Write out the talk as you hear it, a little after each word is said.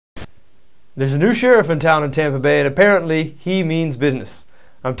There's a new sheriff in town in Tampa Bay, and apparently he means business.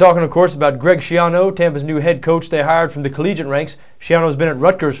 I'm talking, of course, about Greg Schiano, Tampa's new head coach they hired from the collegiate ranks. Schiano's been at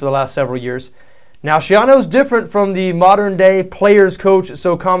Rutgers for the last several years. Now, Schiano's different from the modern-day players coach that's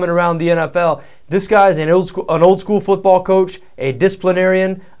so common around the NFL. This guy's an old school football coach, a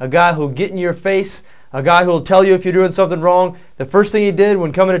disciplinarian, a guy who'll get in your face, a guy who'll tell you if you're doing something wrong. The first thing he did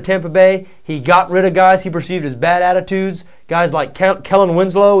when coming to Tampa Bay, he got rid of guys he perceived as bad attitudes. Guys like Kellen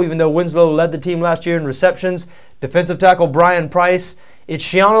Winslow, even though Winslow led the team last year in receptions. Defensive tackle Brian Price. It's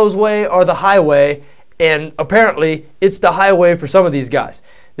Schiano's way or the highway, and apparently it's the highway for some of these guys.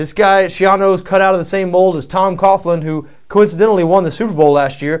 This guy, Schiano's cut out of the same mold as Tom Coughlin, who coincidentally won the Super Bowl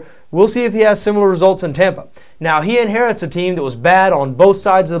last year. We'll see if he has similar results in Tampa. Now, he inherits a team that was bad on both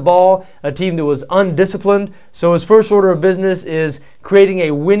sides of the ball, a team that was undisciplined, so his first order of business is creating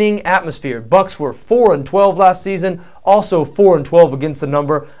a winning atmosphere. Bucks were 4-12 last season, also 4-12 against the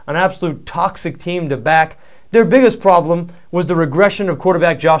number, an absolute toxic team to back. Their biggest problem was the regression of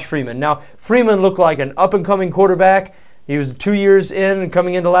quarterback Josh Freeman. Now, Freeman looked like an up-and-coming quarterback. He was 2 years in and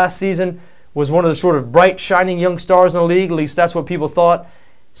coming into last season, was one of the sort of bright, shining young stars in the league, at least that's what people thought.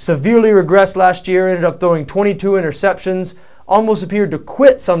 Severely regressed last year, ended up throwing 22 interceptions, almost appeared to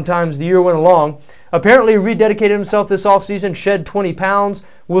quit sometimes the year went along. Apparently rededicated himself this offseason, shed 20 pounds.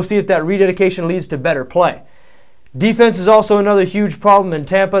 We'll see if that rededication leads to better play. Defense is also another huge problem in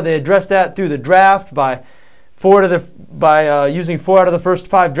Tampa. They addressed that through the draft by using 4 out of the first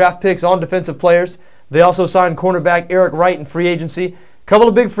 5 draft picks on defensive players. They also signed cornerback Eric Wright in free agency. A couple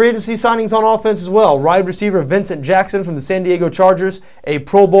of big free agency signings on offense as well. Wide receiver Vincent Jackson from the San Diego Chargers, a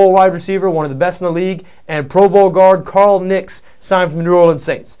Pro Bowl wide receiver, one of the best in the league, and Pro Bowl guard Carl Nix signed from the New Orleans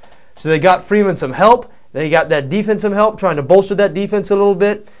Saints. So they got Freeman some help. They got that defense some help, trying to bolster that defense a little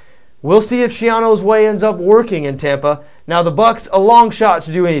bit. We'll see if Schiano's way ends up working in Tampa. Now, the Bucks, a long shot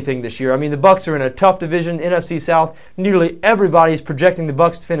to do anything this year. I mean, the Bucks are in a tough division, NFC South. Nearly everybody is projecting the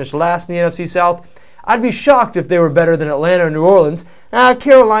Bucks to finish last in the NFC South. I'd be shocked if they were better than Atlanta or New Orleans.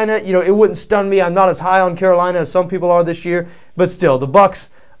 Carolina, it wouldn't stun me. I'm not as high on Carolina as some people are this year. But still, the Bucks,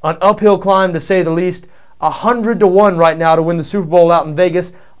 an uphill climb to say the least. 100-1 right now to win the Super Bowl out in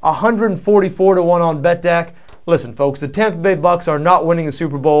Vegas. 144-1 on BetDAQ. Listen, folks, the Tampa Bay Bucks are not winning the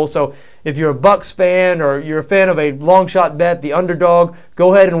Super Bowl, so if you're a Bucks fan or you're a fan of a long shot bet, the underdog,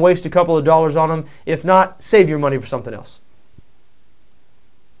 go ahead and waste a couple of dollars on them. If not, save your money for something else.